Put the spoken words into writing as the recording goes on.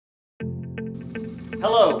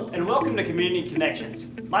Hello, and welcome to Community Connections.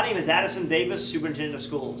 My name is Addison Davis, Superintendent of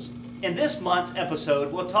Schools. In this month's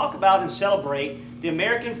episode, we'll talk about and celebrate the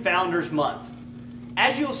American Founders Month.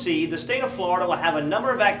 As you'll see, the state of Florida will have a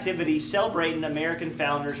number of activities celebrating American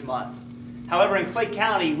Founders Month. However, in Clay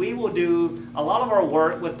County, we will do a lot of our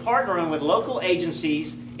work with partnering with local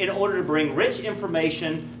agencies in order to bring rich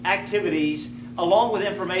information, activities, along with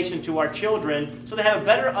information to our children so they have a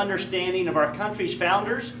better understanding of our country's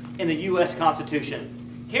founders and the U.S.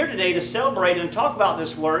 Constitution. Here today to celebrate and talk about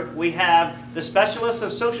this work, we have the Specialist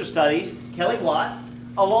of Social Studies, Kelly Watt,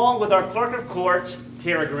 along with our Clerk of Courts,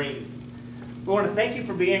 Tara Green. We want to thank you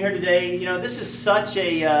for being here today. You know, this is such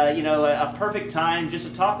a perfect time just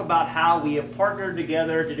to talk about how we have partnered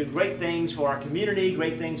together to do great things for our community,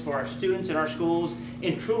 great things for our students in our schools,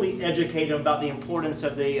 and truly educate them about the importance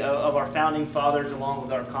of our founding fathers along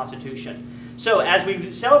with our Constitution. So as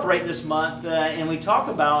we celebrate this month and we talk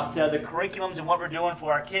about the curriculums and what we're doing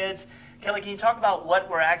for our kids, Kelly, can you talk about what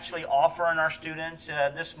we're actually offering our students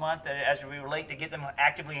this month as we relate to get them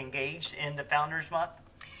actively engaged in the Founders Month?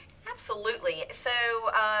 Absolutely. So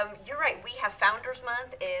you're right. We have Founders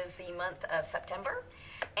Month is the month of September,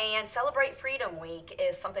 and Celebrate Freedom Week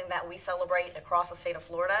is something that we celebrate across the state of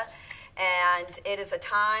Florida, and it is a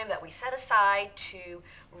time that we set aside to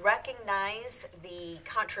recognize the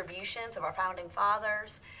contributions of our founding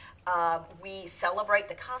fathers. We celebrate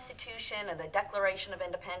the Constitution and the Declaration of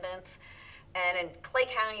Independence. And in Clay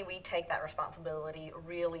County, we take that responsibility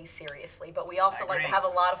really seriously, but we also like to have a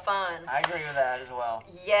lot of fun. I agree with that as well.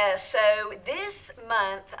 Yes, so this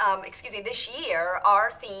month, this year,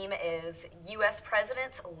 our theme is U.S.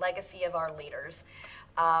 Presidents, Legacy of Our Leaders.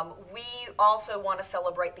 We also want to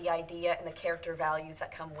celebrate the idea and the character values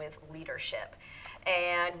that come with leadership.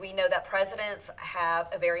 And we know that presidents have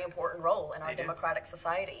a very important role in our democratic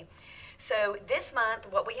society. So this month,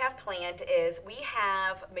 what we have planned is we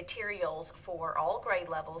have materials for all grade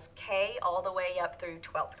levels, K all the way up through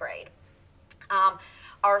 12th grade.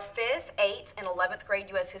 Our 5th, 8th, and 11th grade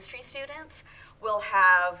U.S. history students will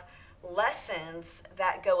have lessons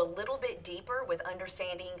that go a little bit deeper with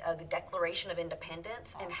understanding of the Declaration of Independence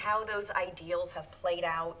and how those ideals have played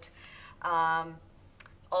out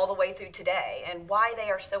all the way through today and why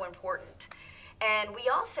they are so important. And we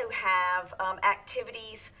also have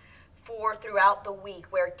activities throughout the week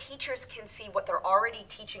where teachers can see what they're already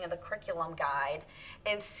teaching in the curriculum guide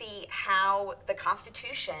and see how the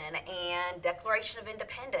Constitution and Declaration of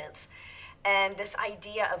Independence and this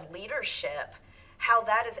idea of leadership, how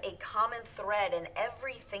that is a common thread in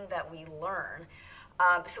everything that we learn.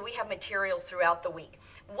 So we have materials throughout the week.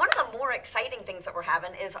 One of the more exciting things that we're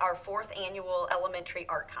having is our 4th annual elementary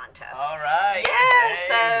art contest. All right. Yeah,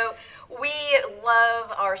 hey. So we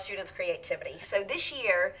love our students' creativity. So this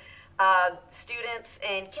year, students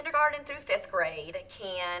in kindergarten through 5th grade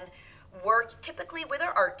can work typically with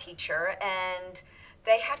our art teacher, and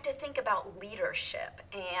they have to think about leadership.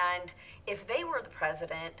 And if they were the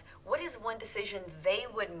president, what is one decision they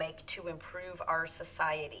would make to improve our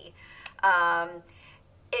society?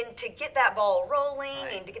 And to get that ball rolling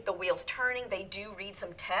and to get the wheels turning, they do read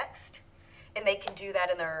some text, and they can do that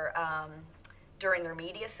in their during their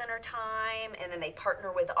media center time, and then they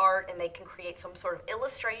partner with art and they can create some sort of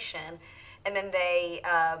illustration, and then they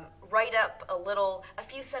write up a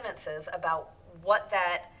few sentences about what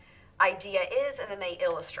that idea is, and then they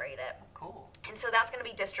illustrate it. Cool. And so that's going to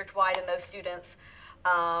be district-wide, and those students,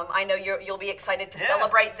 I know you'll be excited to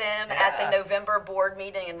celebrate them at the November board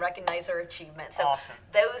meeting and recognize their achievement. So awesome.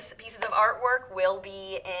 Those pieces of artwork will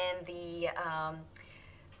be in the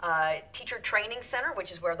Teacher Training Center,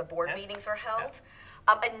 which is where the board meetings are held.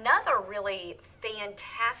 Another really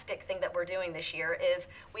fantastic thing that we're doing this year is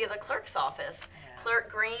we have the clerk's office.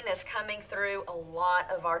 Clerk Green is coming through a lot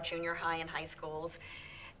of our junior high and high schools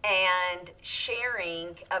and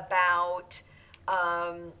sharing about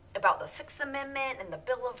the Sixth Amendment and the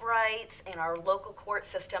Bill of Rights and our local court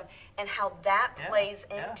system and how that plays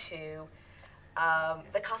into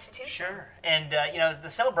the Constitution. Sure. And, the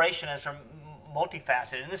celebration is from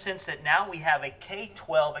multifaceted in the sense that now we have a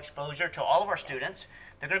K-12 exposure to all of our students.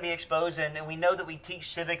 They're going to be exposed, and we know that we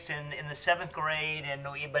teach civics in the 7th grade,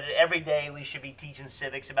 but every day we should be teaching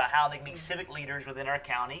civics about how they can be civic leaders within our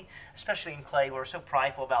county, especially in Clay. We're so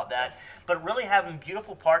prideful about that. But really having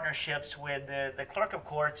beautiful partnerships with the Clerk of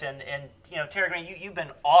Courts and Tara Green, you've been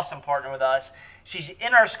an awesome partner with us. She's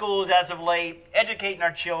in our schools as of late, educating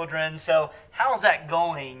our children. So how's that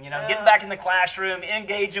going? Getting back in the classroom,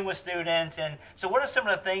 engaging with students. And so what are some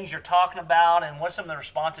of the things you're talking about, and what are some of the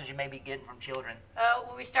responses you may be getting from children?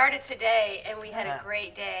 Well, we started today, and we had a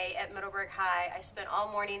great day at Middleburg High. I spent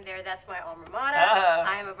all morning there. That's my alma mater.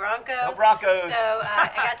 I am a Bronco Bronco. Go Broncos. So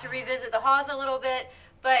I got to revisit the halls a little bit.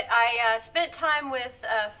 But I spent time with,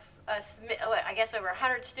 I guess, over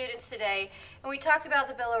 100 students today, and we talked about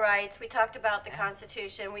the Bill of Rights, we talked about the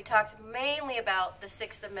Constitution, we talked mainly about the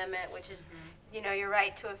Sixth Amendment, which is, your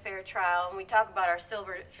right to a fair trial, and we talk about our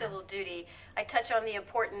civil duty. I touch on the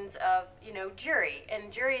importance of, jury,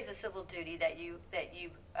 and jury is a civil duty that you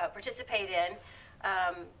participate in.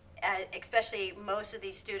 Especially most of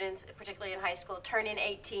these students, particularly in high school, turning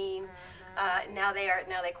 18. Now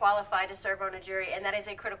they qualify to serve on a jury, and that is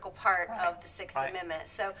a critical part of the Sixth Amendment.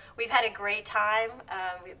 So we've had a great time.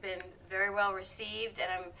 We've been very well received,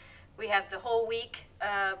 and we have the whole week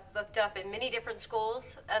booked up in many different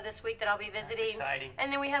schools this week that I'll be visiting.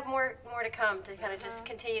 And then we have more to come to kind of just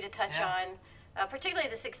continue to touch on. Particularly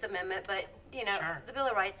the Sixth Amendment, but the Bill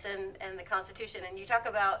of Rights and the Constitution. And you talk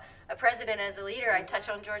about a president as a leader. I touch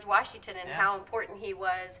on George Washington and how important he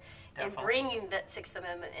was in bringing that Sixth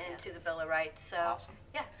Amendment into the Bill of Rights. So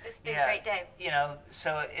it's been a great day.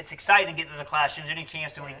 So it's exciting to get to the classrooms. Any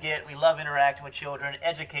chance that we get, we love interacting with children,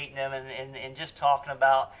 educating them, and just talking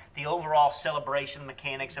about the overall celebration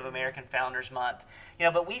mechanics of American Founders Month.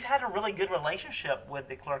 But we've had a really good relationship with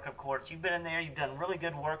the Clerk of Courts. You've been in there. You've done really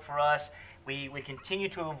good work for us. We continue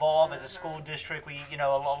to evolve as a school district. A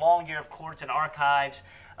long year of courts and archives.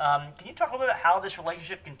 Can you talk a little bit about how this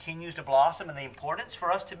relationship continues to blossom and the importance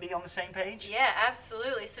for us to be on the same page? Yeah,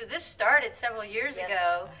 absolutely. So this started several years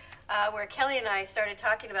ago, where Kelly and I started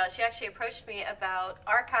talking about, she actually approached me about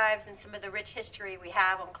archives and some of the rich history we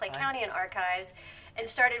have on Clay County and archives, and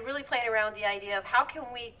started really playing around with the idea of how can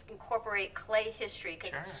we incorporate Clay history,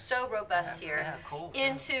 because it's so robust here,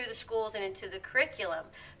 into the schools and into the curriculum.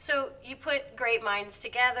 So you put great minds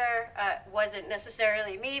together. Wasn't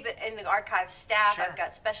necessarily me, but in the archive staff, I've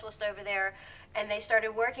got specialists over there, and they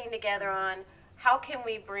started working together on how can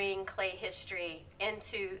we bring Clay history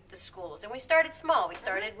into the schools. And we started small. We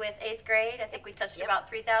started with 8th grade. I think we touched about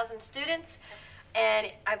 3,000 students, and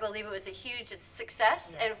I believe it was a huge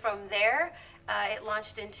success. And from there, it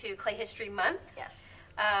launched into Clay History Month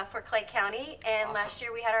for Clay County, and last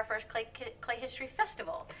year we had our first Clay History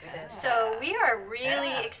Festival. So we are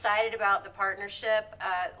really excited about the partnership.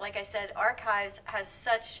 Like I said, Archives has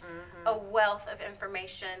such a wealth of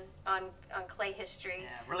information on Clay history.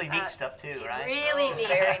 Really neat stuff too, right? Really neat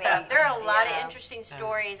stuff. There are a lot of interesting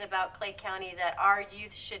stories about Clay County that our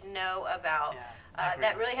youth should know about.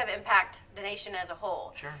 That really have impacted the nation as a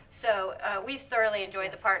whole. So we've thoroughly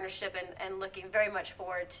enjoyed the partnership and looking very much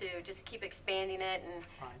forward to just keep expanding it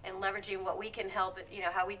and leveraging what we can help,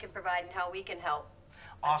 how we can provide and how we can help.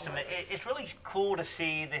 Awesome. It's really cool to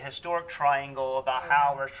see the historic triangle about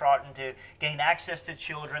how we're starting to gain access to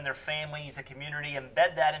children, their families, the community,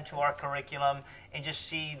 embed that into our curriculum, and just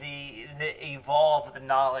see the evolve of the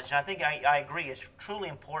knowledge. And I think I agree, it's truly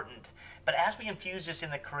important. But as we infuse this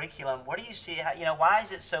in the curriculum, what do you see, why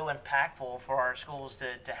is it so impactful for our schools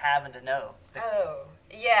to have and to know?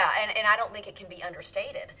 And I don't think it can be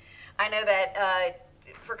understated. I know that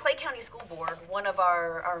for Clay County School Board, one of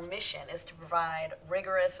our mission is to provide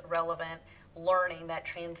rigorous, relevant learning that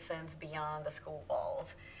transcends beyond the school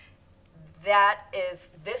walls.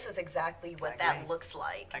 This is exactly what that looks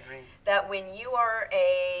like. I agree. That when you are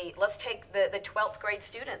let's take the 12th grade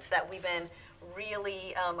students that we've been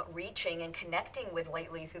really reaching and connecting with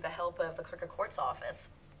lately through the help of the Clerk of Courts office,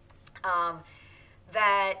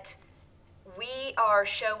 that we are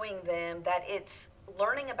showing them that it's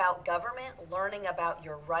learning about government, learning about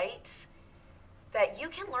your rights, that you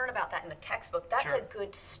can learn about that in a textbook. That's a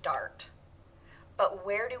good start. But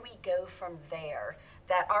where do we go from there?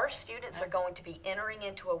 That our students are going to be entering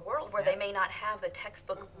into a world where they may not have the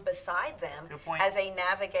textbook beside them as they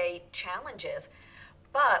navigate challenges.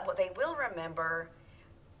 But what they will remember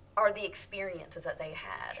are the experiences that they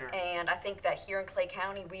had. And I think that here in Clay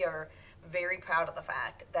County, we are very proud of the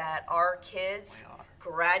fact that our kids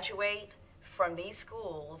graduate from these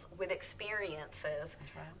schools with experiences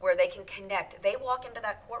where they can connect. They walk into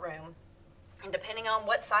that courtroom, and depending on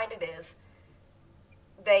what side it is,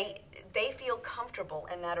 they feel comfortable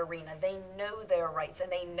in that arena. They know their rights,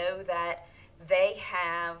 and they know that they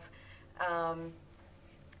have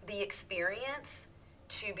the experience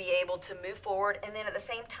to be able to move forward, and then at the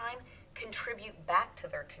same time contribute back to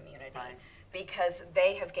their community, because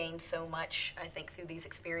they have gained so much, I think, through these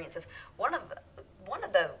experiences. One of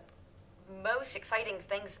the most exciting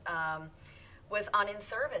things was on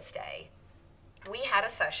In-Service Day. We had a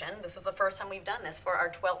session, this was the first time we've done this, for our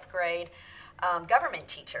 12th grade government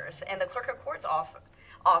teachers, and the Clerk of Courts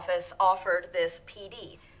office offered this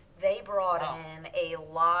PD. They brought in a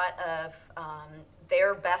lot of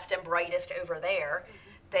their best and brightest over there.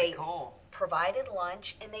 They provided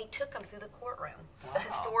lunch, and they took them through the courtroom, Wow. the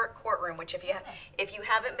historic courtroom, which if you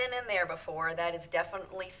haven't been in there before, that is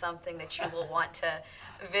definitely something that you will want to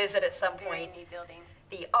visit at some Very point. neat building.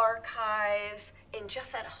 The archives, and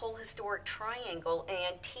just that whole historic triangle,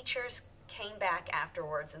 and teachers came back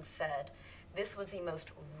afterwards and said, this was the most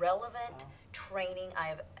relevant training I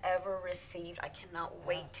have ever received. I cannot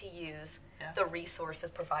wait to use the resources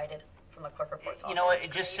provided from the Clerk of Courts office. You know,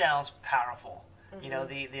 it just sounds powerful. You know,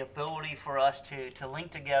 the ability for us to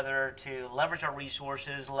link together, to leverage our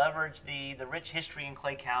resources, leverage the rich history in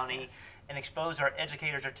Clay County, and expose our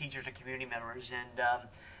educators, our teachers, our community members. And,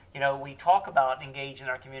 you know, we talk about engaging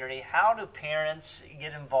our community. How do parents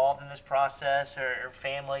get involved in this process, or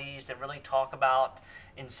families that really talk about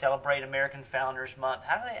and celebrate American Founders Month?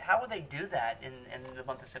 How would they do that in the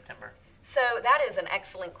month of September? So that is an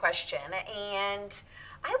excellent question. And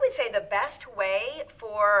I would say the best way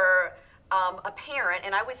for a parent,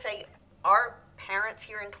 and I would say our parents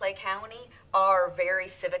here in Clay County are very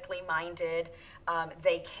civically minded.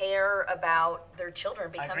 They care about their children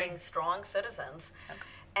becoming strong citizens. Okay.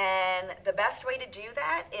 And the best way to do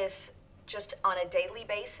that is just on a daily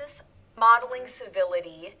basis, modeling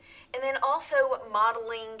civility, and then also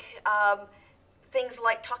modeling things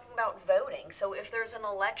like talking about voting. So if there's an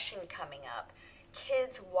election coming up,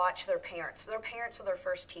 kids watch their parents. Their parents are their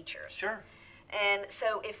first teachers. Sure. And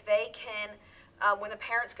so if they can, when the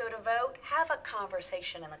parents go to vote, have a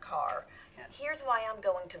conversation in the car. Yeah. Here's why I'm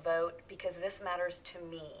going to vote, because this matters to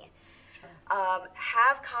me. Sure.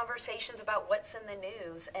 Have conversations about what's in the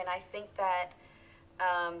news. And I think that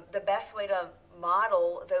the best way to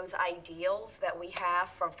model those ideals that we have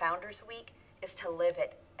from Founders Week is to live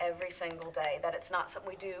it every single day. That it's not something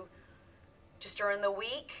we do just during the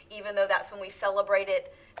week, even though that's when we celebrate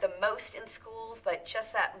it the most in schools, but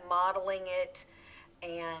just that modeling it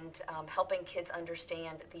and helping kids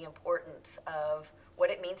understand the importance of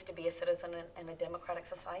what it means to be a citizen in a democratic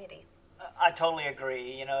society. I totally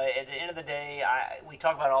agree. You know, at the end of the day, we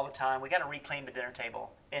talk about it all the time. We got to reclaim the dinner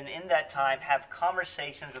table, and in that time, have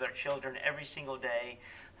conversations with our children every single day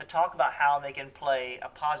to talk about how they can play a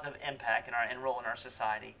positive impact and role in our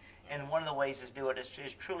society. And one of the ways to do it is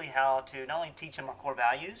truly how to not only teach them our core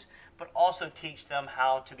values, but also teach them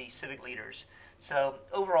how to be civic leaders. So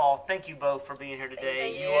overall, thank you both for being here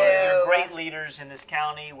today. Thank You're great leaders in this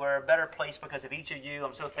county. We're a better place because of each of you.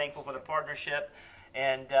 I'm so thankful for the partnership.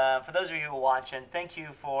 And for those of you who are watching, thank you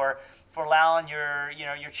for allowing your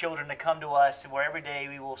children to come to us, where every day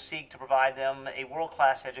we will seek to provide them a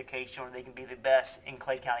world-class education where they can be the best in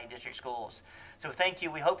Clay County District Schools. So thank you.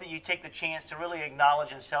 We hope that you take the chance to really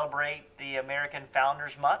acknowledge and celebrate the American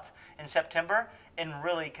Founders Month in September, and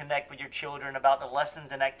really connect with your children about the lessons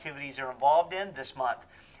and activities they're involved in this month.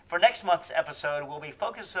 For next month's episode, we'll be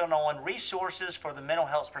focusing on resources for the mental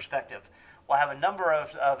health perspective. We'll have a number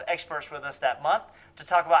of experts with us that month to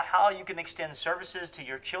talk about how you can extend services to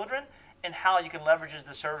your children and how you can leverage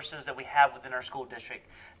the services that we have within our school district.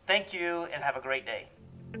 Thank you, and have a great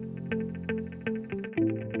day.